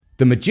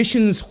The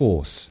Magician's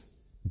Horse,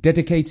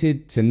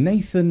 dedicated to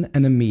Nathan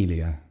and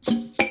Amelia.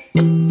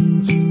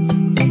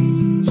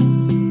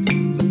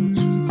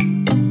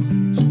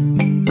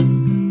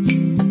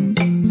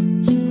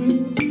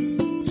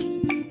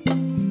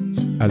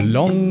 A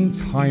long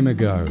time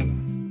ago,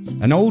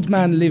 an old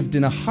man lived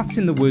in a hut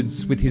in the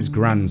woods with his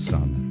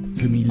grandson,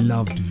 whom he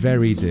loved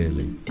very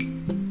dearly.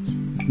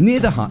 Near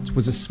the hut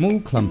was a small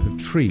clump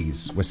of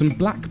trees where some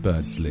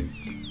blackbirds lived.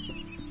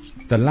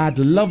 The lad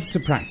loved to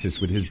practice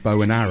with his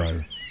bow and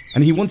arrow,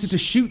 and he wanted to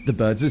shoot the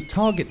birds as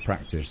target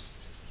practice.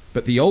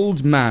 But the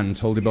old man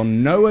told him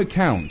on no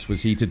account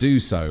was he to do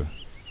so.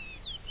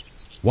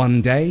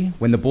 One day,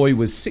 when the boy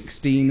was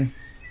 16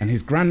 and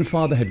his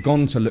grandfather had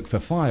gone to look for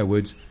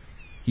firewood,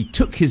 he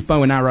took his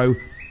bow and arrow,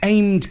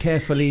 aimed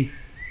carefully,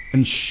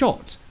 and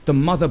shot the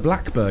mother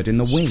blackbird in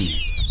the wing.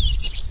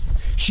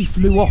 She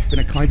flew off in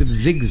a kind of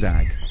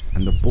zigzag,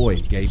 and the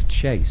boy gave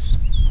chase,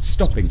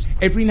 stopping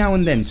every now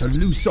and then to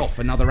loose off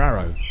another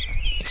arrow.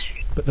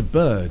 But the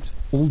bird,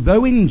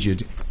 although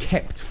injured,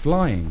 kept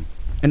flying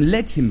and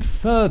led him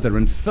further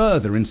and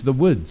further into the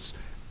woods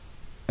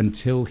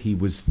until he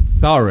was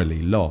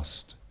thoroughly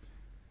lost.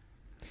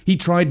 He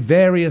tried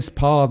various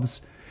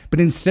paths,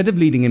 but instead of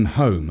leading him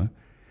home,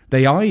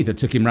 they either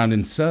took him round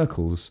in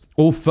circles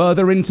or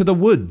further into the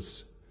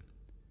woods.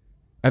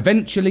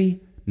 Eventually,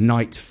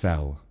 night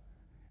fell,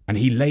 and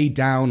he lay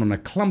down on a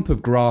clump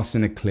of grass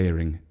in a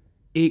clearing,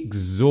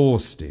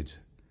 exhausted.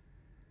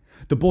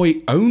 The boy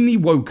only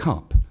woke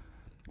up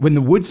when the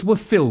woods were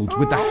filled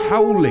with the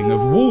howling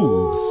of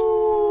wolves.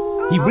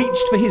 He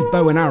reached for his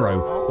bow and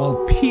arrow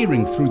while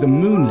peering through the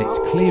moonlit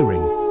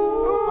clearing.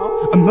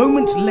 A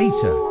moment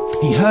later,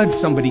 he heard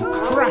somebody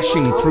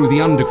crashing through the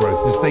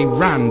undergrowth as they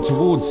ran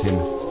towards him.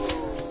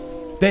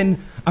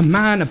 Then a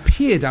man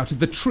appeared out of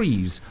the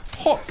trees,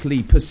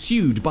 hotly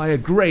pursued by a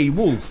grey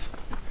wolf.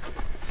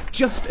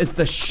 Just as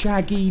the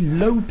shaggy,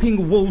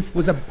 loping wolf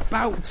was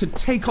about to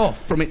take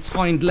off from its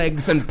hind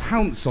legs and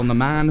pounce on the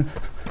man,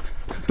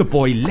 the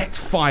boy let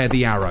fire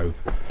the arrow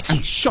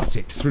and shot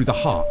it through the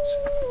heart.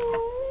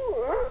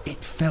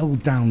 It fell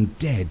down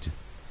dead,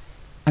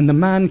 and the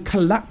man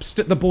collapsed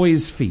at the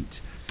boy's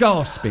feet,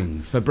 gasping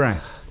for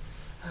breath.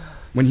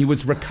 When he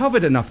was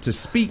recovered enough to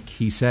speak,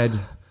 he said,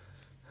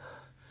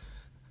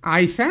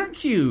 "I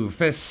thank you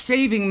for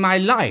saving my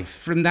life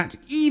from that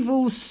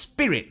evil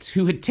spirit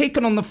who had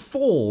taken on the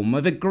form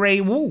of a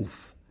grey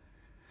wolf.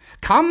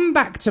 Come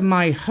back to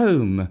my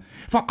home,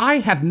 for I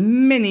have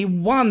many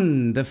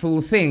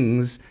wonderful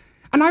things,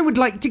 and I would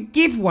like to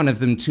give one of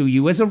them to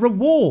you as a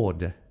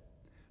reward."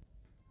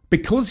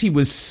 Because he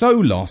was so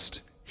lost,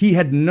 he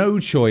had no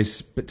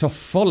choice but to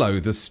follow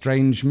the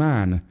strange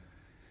man,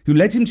 who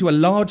led him to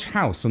a large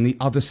house on the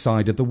other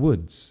side of the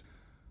woods.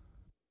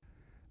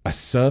 A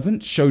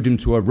servant showed him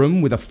to a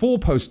room with a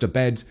four-poster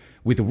bed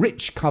with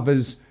rich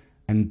covers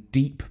and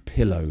deep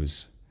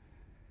pillows.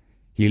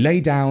 He lay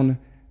down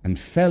and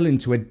fell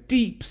into a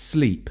deep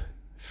sleep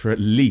for at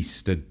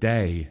least a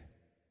day.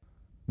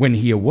 When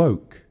he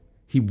awoke,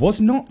 he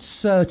was not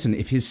certain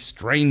if his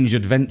strange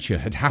adventure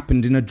had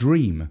happened in a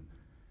dream.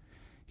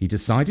 He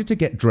decided to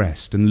get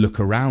dressed and look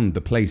around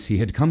the place he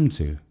had come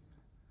to.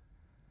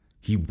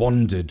 He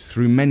wandered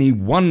through many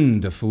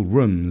wonderful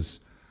rooms,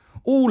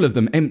 all of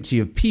them empty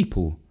of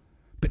people,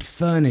 but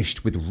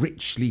furnished with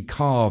richly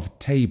carved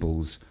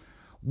tables,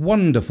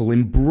 wonderful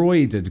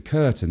embroidered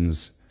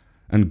curtains,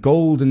 and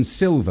gold and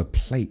silver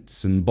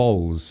plates and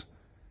bowls.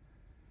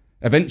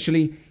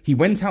 Eventually, he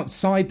went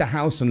outside the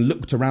house and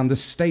looked around the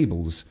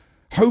stables,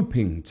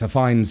 hoping to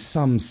find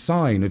some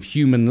sign of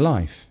human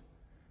life.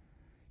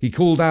 He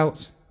called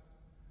out,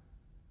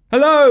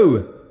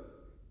 "Hello!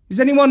 Is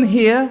anyone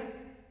here?"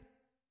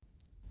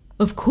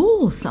 "Of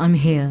course I'm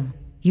here.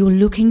 You're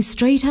looking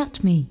straight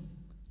at me,"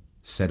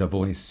 said a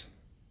voice.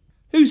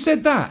 "Who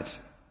said that?"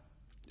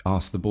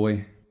 asked the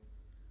boy.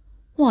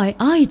 "Why,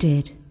 I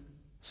did,"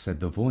 said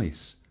the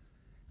voice.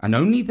 And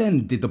only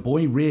then did the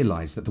boy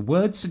realize that the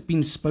words had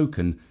been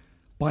spoken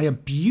by a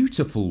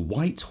beautiful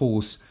white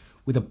horse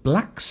with a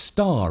black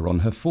star on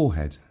her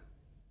forehead.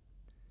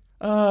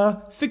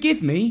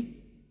 Forgive me,"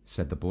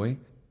 said the boy.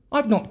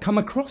 "I've not come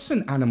across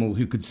an animal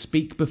who could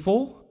speak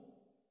before."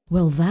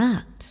 "Well,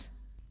 that,"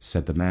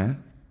 said the mare,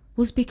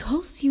 "was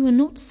because you were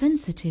not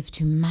sensitive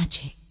to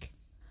magic.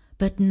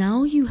 But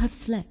now you have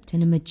slept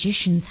in a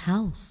magician's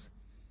house.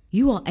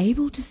 You are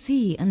able to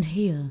see and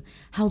hear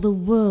how the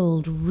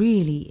world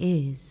really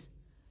is.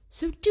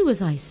 So do as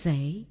I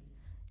say.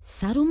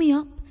 Saddle me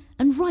up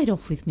and ride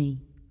off with me.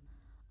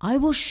 I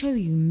will show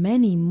you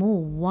many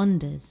more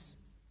wonders."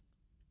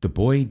 The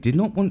boy did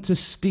not want to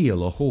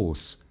steal a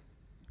horse,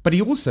 but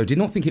he also did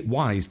not think it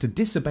wise to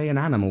disobey an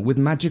animal with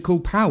magical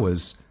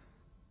powers.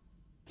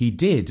 He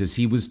did as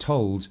he was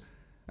told,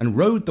 and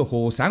rode the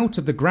horse out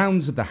of the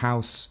grounds of the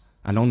house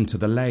and onto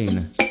the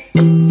lane.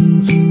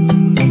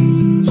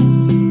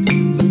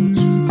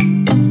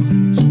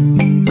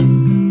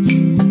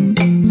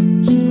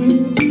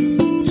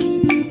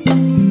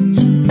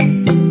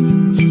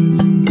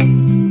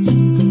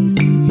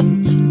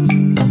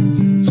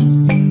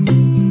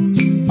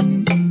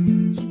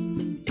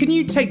 Can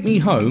you take me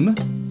home?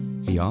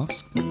 He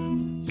asked.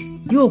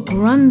 Your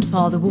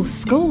grandfather will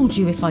scold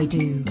you if I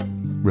do,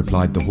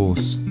 replied the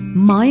horse.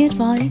 My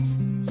advice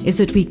is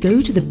that we go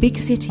to the big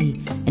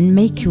city and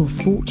make your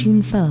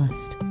fortune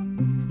first.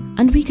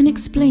 And we can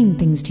explain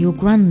things to your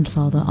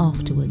grandfather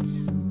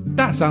afterwards.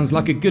 That sounds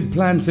like a good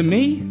plan to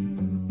me,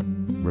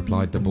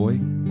 replied the boy.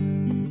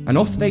 And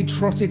off they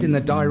trotted in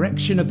the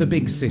direction of the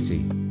big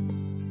city.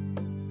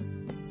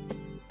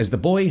 As the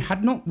boy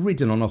had not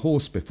ridden on a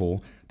horse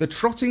before, the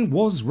trotting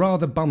was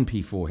rather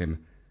bumpy for him,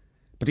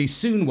 but he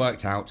soon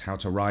worked out how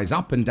to rise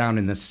up and down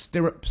in the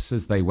stirrups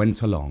as they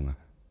went along.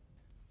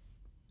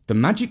 The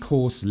magic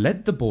horse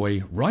led the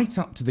boy right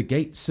up to the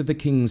gates of the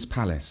king's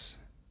palace.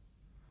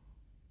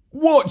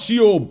 "What's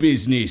your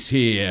business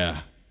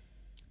here?"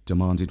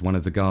 demanded one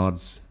of the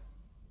guards.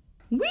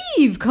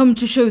 We've come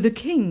to show the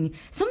king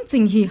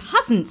something he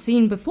hasn't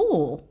seen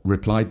before,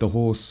 replied the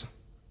horse.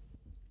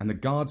 And the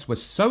guards were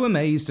so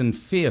amazed and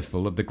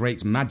fearful of the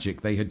great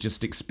magic they had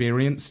just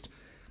experienced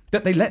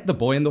that they let the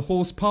boy and the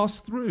horse pass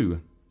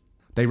through.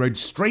 They rode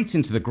straight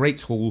into the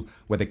great hall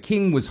where the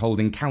king was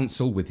holding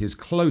council with his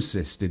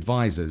closest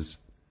advisers.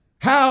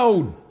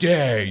 "How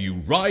dare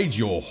you ride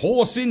your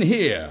horse in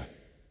here?"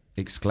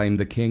 exclaimed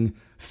the king,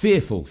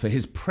 fearful for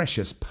his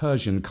precious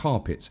Persian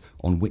carpet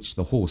on which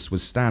the horse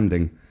was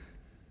standing.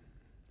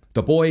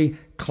 The boy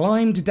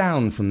climbed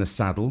down from the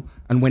saddle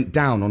and went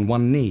down on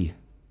one knee.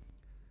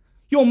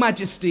 "Your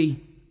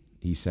Majesty,"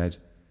 he said,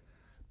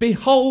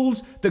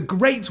 "behold the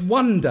great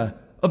wonder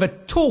of a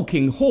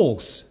talking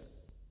horse."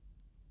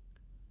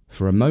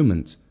 For a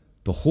moment,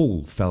 the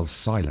hall fell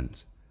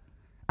silent,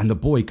 and the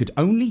boy could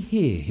only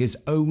hear his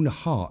own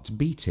heart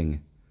beating.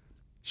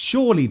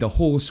 Surely the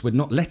horse would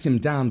not let him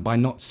down by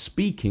not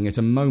speaking at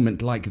a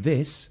moment like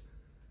this.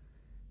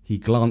 He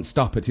glanced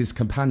up at his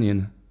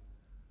companion.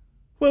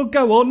 "Well,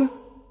 go on,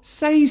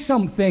 say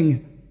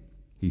something,"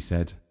 he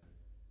said.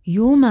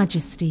 Your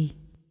Majesty,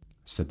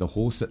 said the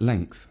horse at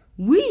length.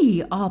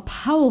 We are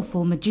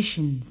powerful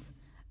magicians,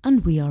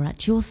 and we are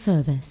at your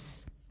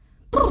service.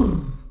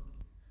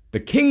 The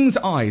king's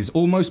eyes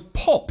almost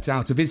popped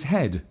out of his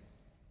head.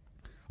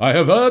 "I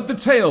have heard the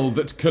tale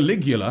that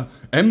Caligula,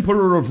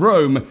 Emperor of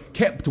Rome,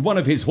 kept one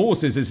of his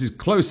horses as his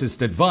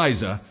closest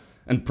adviser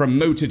and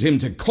promoted him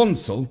to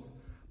consul,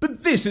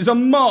 but this is a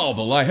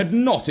marvel I had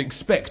not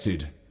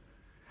expected.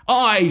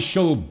 I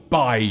shall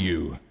buy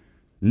you.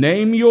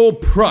 Name your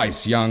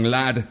price, young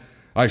lad.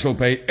 I shall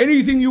pay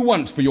anything you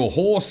want for your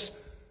horse,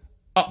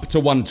 up to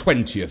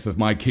 1/20th of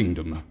my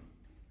kingdom."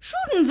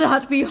 Shouldn't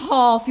that be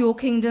half your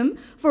kingdom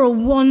for a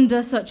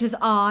wonder such as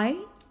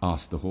I?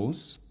 asked the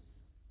horse.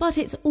 But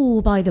it's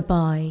all by the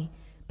by,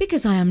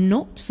 because I am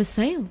not for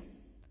sale.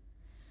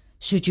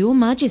 Should your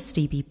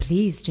Majesty be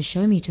pleased to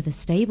show me to the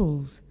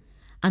stables,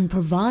 and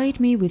provide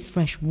me with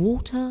fresh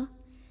water,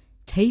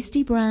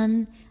 tasty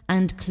bran,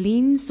 and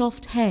clean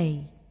soft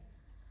hay,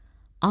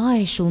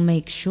 I shall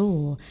make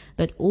sure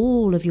that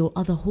all of your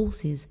other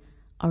horses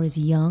are as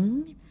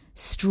young,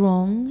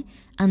 strong,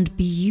 and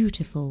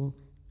beautiful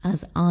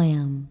as I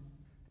am.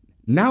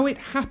 Now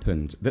it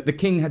happened that the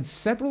king had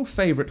several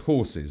favourite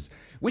horses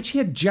which he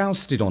had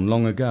jousted on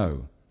long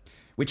ago,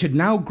 which had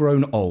now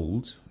grown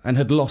old and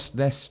had lost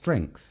their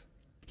strength.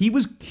 He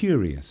was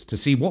curious to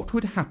see what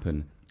would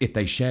happen if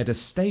they shared a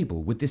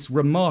stable with this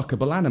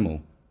remarkable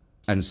animal,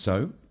 and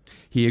so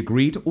he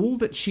agreed all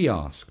that she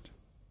asked.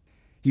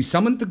 He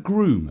summoned the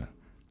groom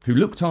who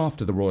looked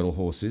after the royal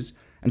horses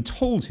and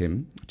told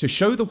him to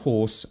show the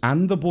horse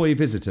and the boy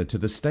visitor to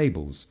the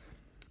stables,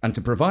 and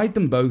to provide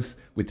them both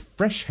with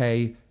fresh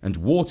hay and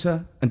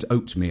water and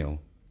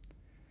oatmeal.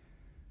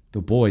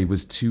 The boy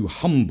was too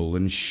humble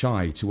and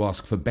shy to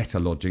ask for better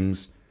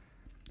lodgings,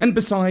 and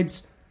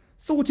besides,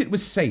 thought it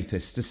was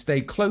safest to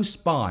stay close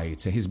by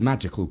to his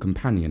magical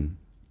companion.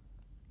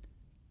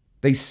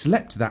 They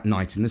slept that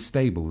night in the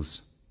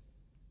stables,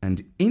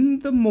 and in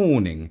the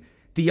morning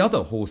the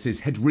other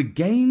horses had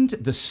regained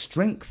the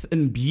strength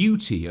and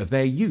beauty of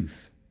their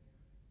youth.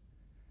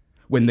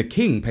 When the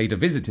king paid a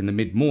visit in the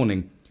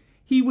mid-morning,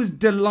 he was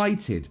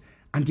delighted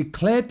and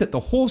declared that the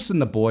horse and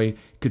the boy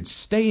could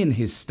stay in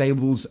his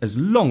stables as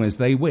long as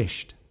they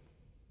wished.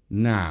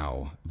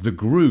 Now, the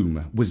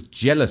groom was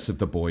jealous of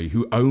the boy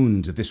who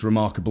owned this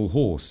remarkable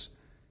horse.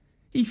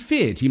 He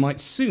feared he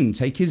might soon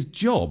take his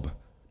job.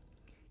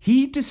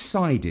 He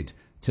decided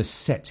to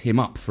set him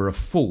up for a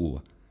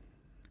fall,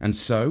 and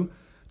so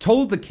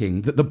told the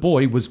king that the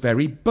boy was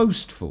very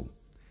boastful,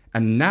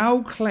 and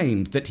now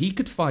claimed that he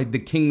could find the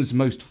king's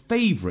most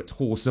favourite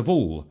horse of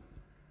all,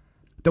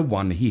 the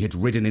one he had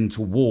ridden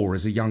into war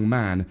as a young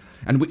man,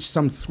 and which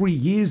some 3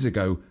 years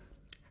ago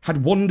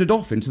had wandered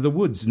off into the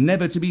woods,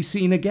 never to be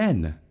seen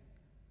again.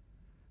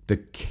 The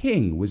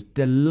king was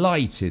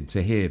delighted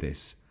to hear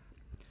this.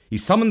 He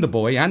summoned the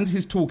boy and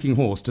his talking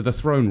horse to the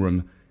throne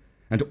room,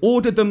 and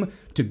ordered them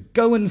to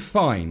go and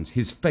find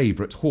his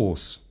favourite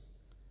horse.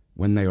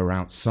 When they were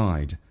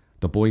outside,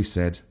 the boy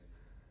said,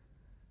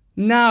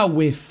 "Now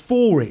we're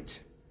for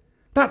it.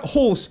 That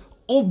horse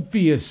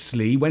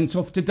obviously went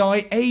off to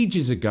die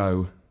ages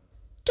ago."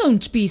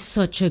 Don't be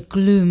such a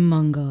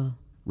gloom-monger,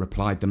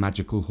 replied the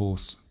magical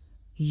horse.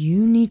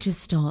 You need to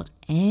start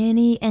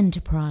any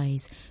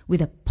enterprise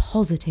with a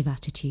positive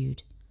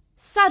attitude.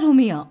 Saddle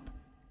me up,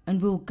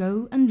 and we'll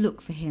go and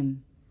look for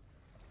him.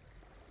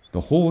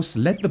 The horse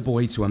led the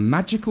boy to a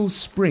magical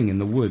spring in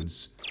the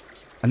woods,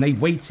 and they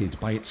waited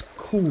by its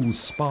cool,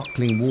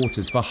 sparkling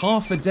waters for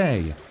half a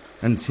day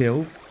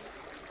until,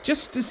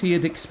 just as he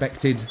had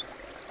expected,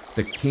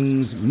 the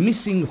king's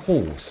missing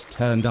horse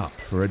turned up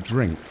for a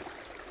drink.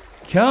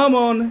 "Come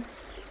on,"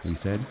 he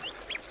said.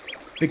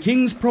 "The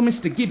king's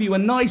promised to give you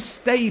a nice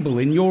stable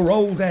in your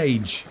old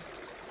age.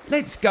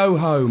 Let's go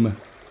home."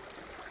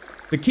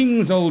 The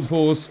king's old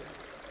horse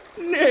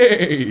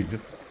neighed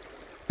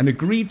and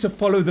agreed to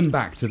follow them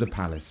back to the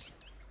palace.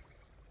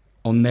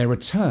 On their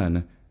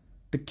return,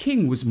 the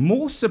king was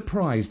more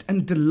surprised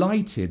and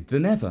delighted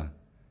than ever,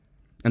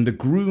 and the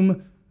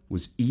groom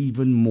was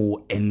even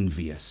more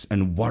envious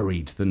and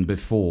worried than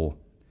before.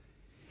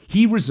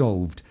 He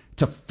resolved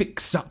to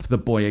fix up the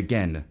boy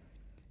again,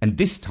 and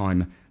this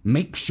time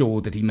make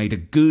sure that he made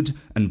a good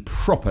and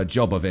proper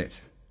job of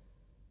it.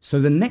 So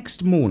the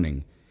next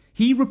morning,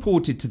 he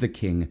reported to the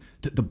king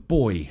that the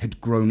boy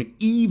had grown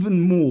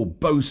even more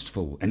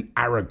boastful and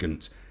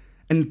arrogant,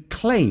 and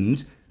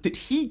claimed that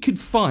he could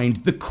find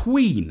the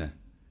queen,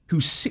 who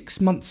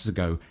 6 months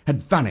ago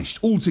had vanished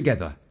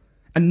altogether,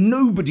 and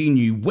nobody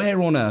knew where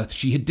on earth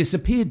she had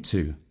disappeared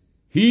to.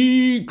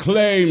 "He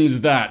claims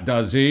that,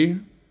 does he?"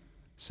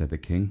 said the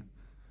king.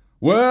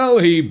 "Well,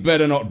 he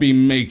better not be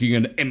making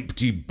an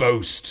empty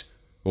boast,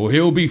 or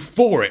he'll be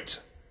for it."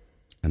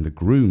 And the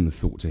groom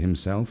thought to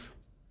himself,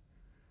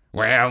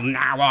 "Well,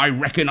 now I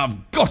reckon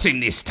I've got him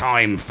this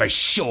time for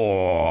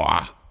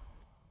sure."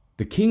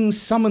 The king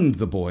summoned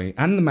the boy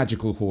and the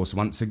magical horse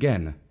once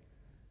again.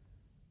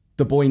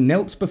 The boy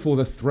knelt before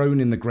the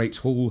throne in the great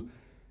hall,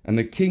 and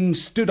the king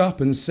stood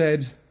up and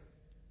said,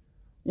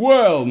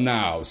 "Well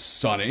now,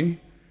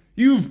 sonny,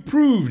 you've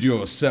proved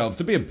yourself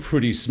to be a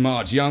pretty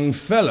smart young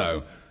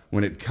fellow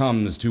when it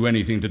comes to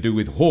anything to do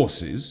with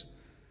horses.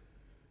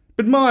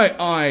 But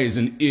my eyes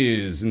and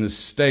ears in the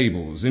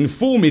stables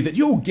inform me that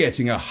you're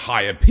getting a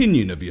high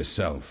opinion of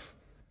yourself.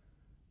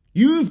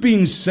 You've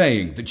been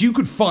saying that you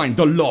could find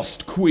the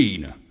lost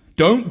queen.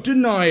 Don't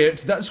deny it,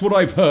 that's what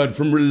I've heard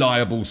from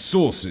reliable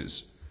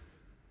sources.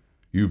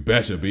 You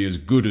better be as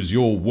good as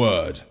your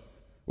word,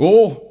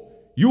 or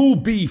you'll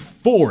be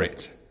for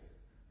it.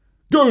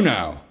 Go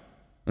now,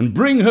 and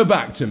bring her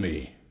back to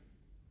me.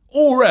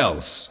 Or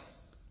else."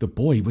 The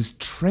boy was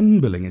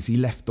trembling as he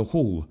left the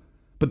hall,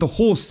 but the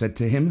horse said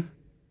to him,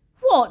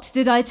 What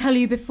did I tell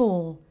you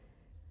before?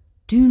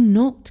 Do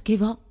not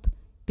give up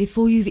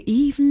before you've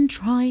even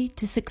tried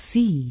to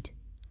succeed.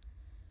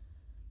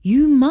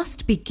 You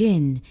must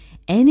begin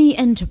any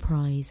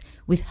enterprise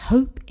with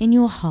hope in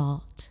your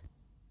heart.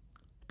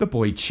 The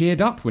boy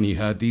cheered up when he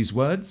heard these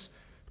words,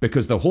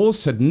 because the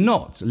horse had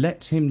not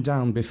let him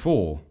down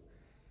before.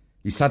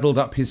 He saddled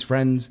up his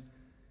friend,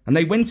 and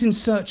they went in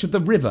search of the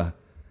river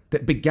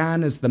that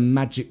began as the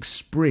magic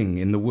spring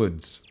in the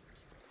woods.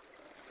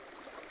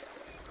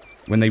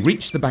 When they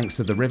reached the banks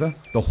of the river,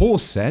 the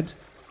horse said,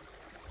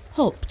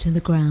 Hop to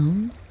the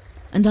ground,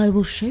 and I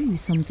will show you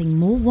something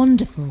more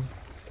wonderful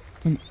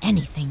than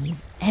anything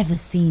you've ever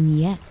seen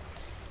yet.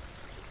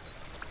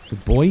 The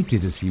boy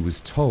did as he was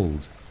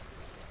told,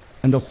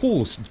 and the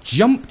horse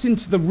jumped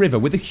into the river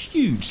with a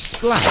huge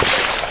splash.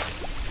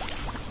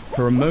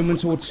 For a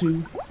moment or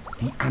two,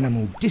 the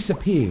animal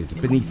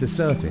disappeared beneath the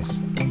surface.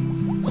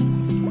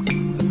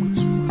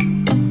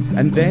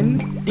 And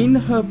then, in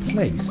her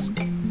place,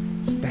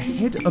 the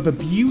head of a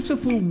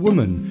beautiful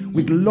woman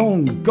with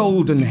long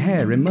golden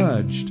hair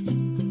emerged.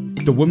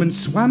 The woman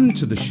swam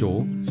to the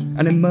shore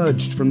and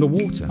emerged from the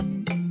water.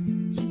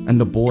 And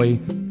the boy,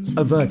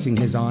 averting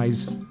his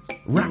eyes,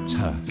 wrapped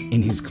her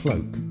in his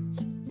cloak.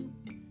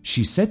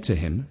 She said to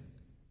him,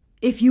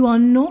 If you are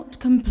not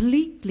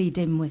completely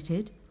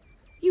dim-witted,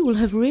 you will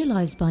have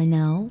realized by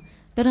now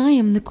that I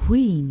am the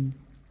queen.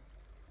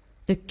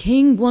 The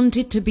king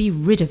wanted to be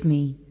rid of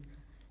me,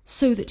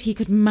 so that he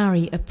could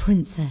marry a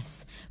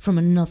princess from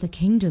another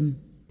kingdom,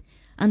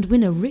 and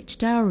win a rich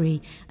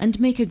dowry and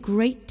make a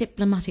great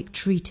diplomatic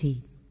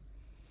treaty.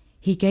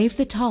 He gave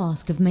the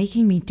task of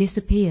making me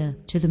disappear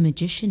to the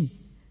magician,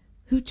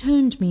 who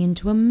turned me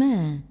into a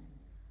mare.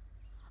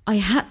 I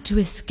had to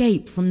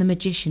escape from the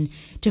magician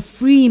to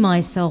free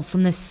myself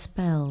from the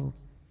spell,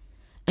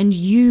 and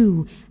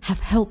you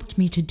have helped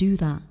me to do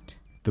that.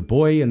 The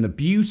boy and the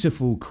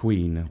beautiful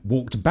queen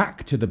walked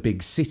back to the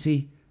big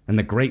city and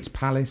the great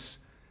palace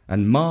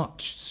and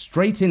marched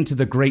straight into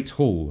the great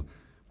hall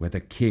where the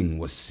king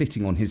was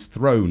sitting on his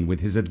throne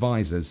with his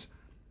advisors.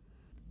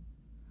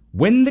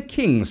 When the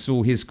king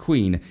saw his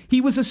queen,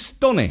 he was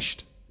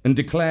astonished and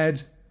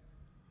declared,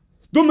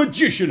 "The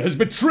magician has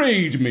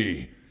betrayed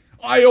me.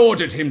 I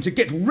ordered him to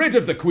get rid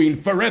of the queen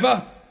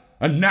forever,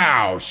 and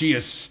now she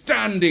is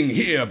standing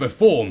here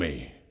before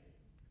me."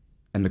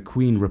 And the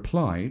queen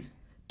replied,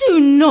 Do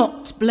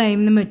not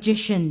blame the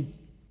magician.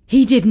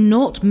 He did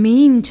not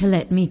mean to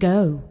let me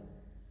go.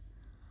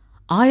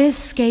 I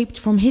escaped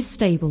from his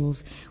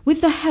stables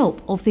with the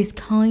help of this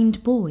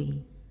kind boy.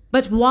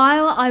 But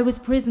while I was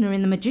prisoner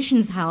in the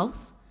magician's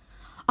house,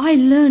 I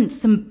learnt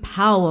some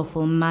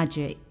powerful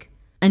magic.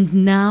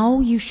 And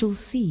now you shall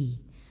see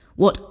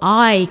what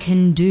I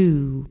can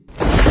do.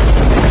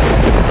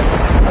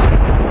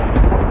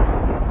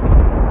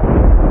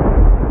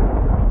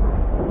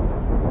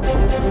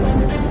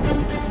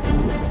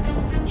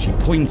 She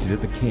pointed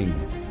at the king,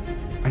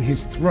 and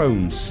his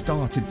throne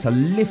started to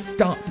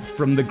lift up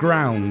from the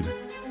ground.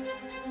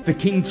 The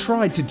king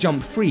tried to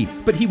jump free,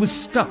 but he was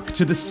stuck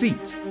to the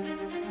seat.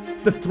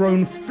 The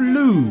throne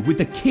flew with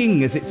the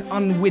king as its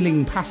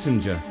unwilling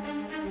passenger,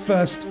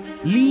 first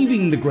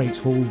leaving the great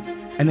hall,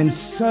 and then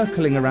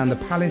circling around the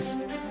palace,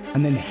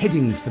 and then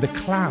heading for the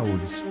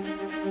clouds.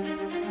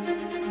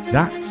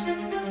 That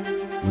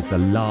was the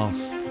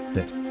last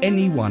that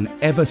anyone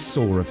ever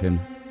saw of him.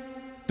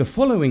 The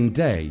following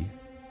day,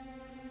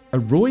 a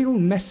royal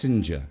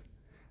messenger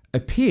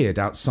appeared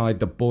outside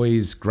the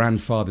boy's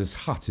grandfather's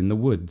hut in the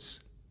woods.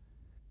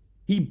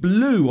 He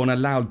blew on a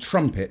loud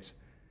trumpet,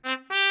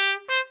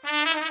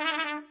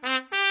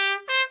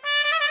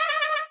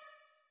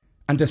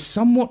 and a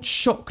somewhat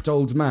shocked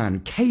old man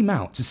came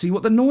out to see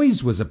what the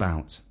noise was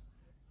about.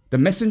 The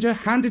messenger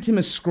handed him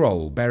a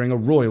scroll bearing a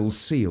royal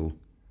seal.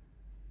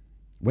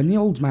 When the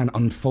old man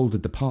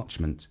unfolded the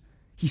parchment,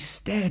 he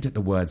stared at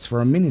the words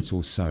for a minute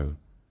or so,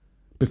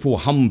 before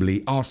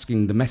humbly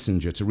asking the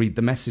messenger to read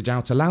the message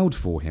out aloud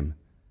for him.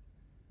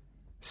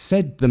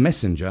 Said the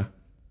messenger,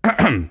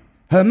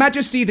 "Her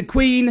Majesty the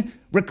Queen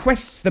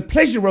requests the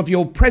pleasure of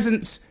your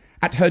presence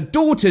at her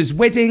daughter's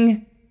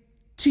wedding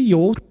to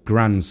your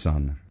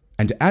grandson."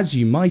 And as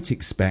you might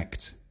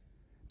expect,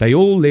 they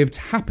all lived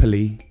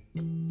happily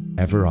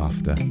ever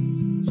after.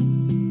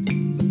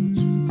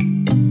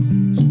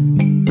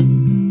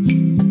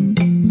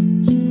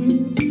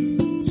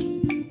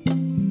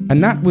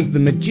 And that was The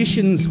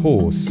Magician's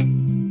Horse,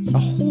 a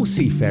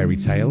horsey fairy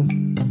tale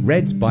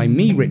read by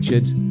me,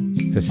 Richard,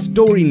 for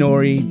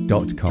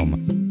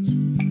Storynori.com.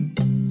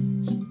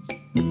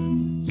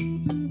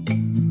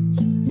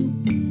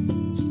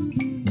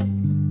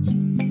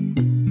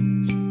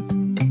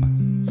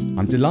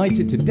 I'm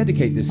delighted to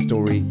dedicate this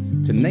story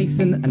to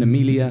Nathan and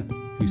Amelia,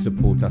 who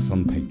support us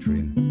on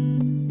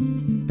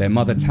Patreon. Their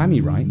mother Tammy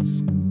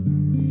writes,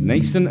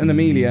 Nathan and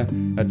Amelia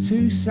are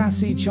two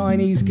sassy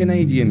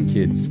Chinese-Canadian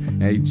kids,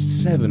 aged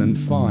 7 and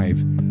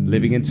 5,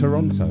 living in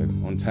Toronto,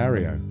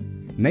 Ontario.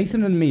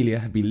 Nathan and Amelia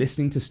have been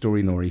listening to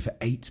Storynori for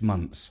 8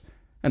 months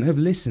and have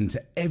listened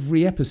to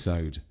every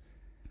episode.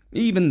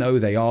 Even though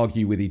they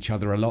argue with each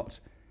other a lot,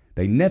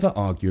 they never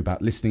argue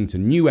about listening to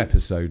new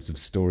episodes of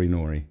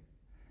Storynori.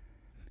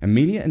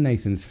 Amelia and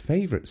Nathan's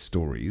favourite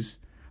stories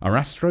are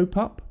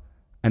Astropup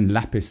and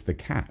Lapis the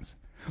Cat,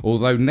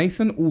 although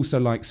Nathan also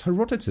likes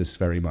Herodotus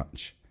very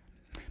much.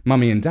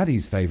 Mummy and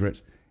Daddy's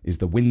favourite is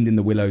the Wind in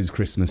the Willows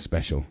Christmas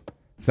special.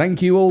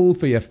 Thank you all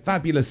for your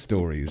fabulous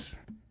stories.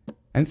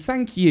 And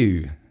thank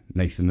you,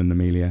 Nathan and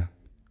Amelia.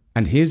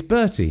 And here's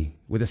Bertie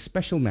with a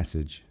special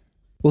message.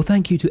 Well,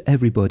 thank you to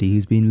everybody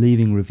who's been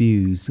leaving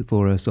reviews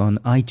for us on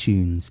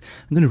iTunes.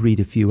 I'm going to read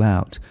a few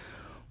out.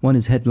 One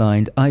is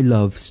headlined, I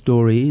love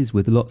stories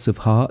with lots of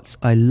hearts.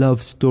 I love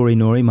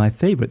Storynori. My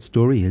favourite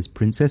story is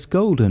Princess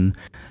Golden.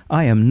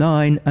 I am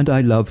 9 and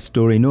I love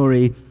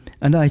Storynori.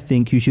 And I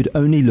think you should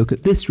only look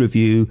at this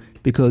review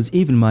because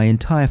even my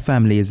entire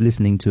family is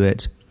listening to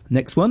it.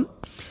 Next one.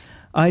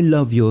 I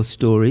love your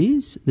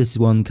stories. This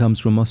one comes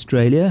from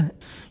Australia.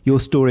 Your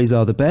stories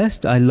are the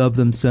best. I love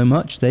them so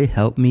much they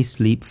help me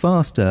sleep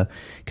faster.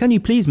 Can you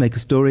please make a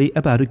story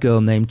about a girl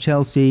named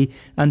Chelsea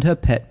and her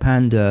pet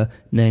panda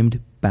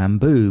named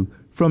Bamboo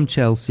from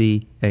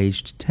Chelsea,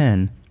 aged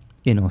 10,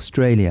 in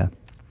Australia?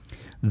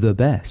 The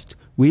best.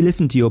 We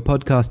listen to your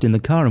podcast in the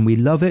car and we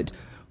love it.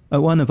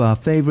 One of our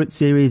favourite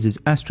series is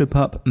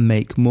Astropup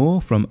Make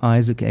More from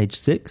Isaac, age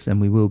 6, and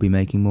we will be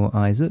making more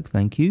Isaac,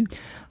 thank you.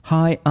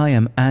 Hi, I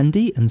am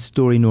Andy, and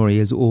Storynori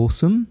is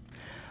awesome.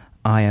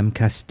 I am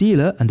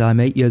Castilla, and I'm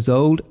 8 years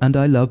old, and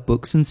I love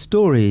books and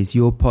stories.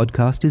 Your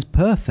podcast is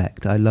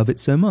perfect. I love it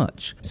so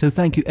much. So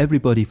thank you,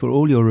 everybody, for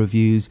all your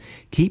reviews.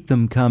 Keep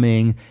them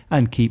coming,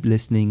 and keep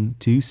listening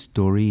to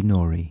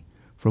Storynori.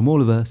 From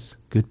all of us,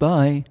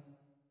 goodbye.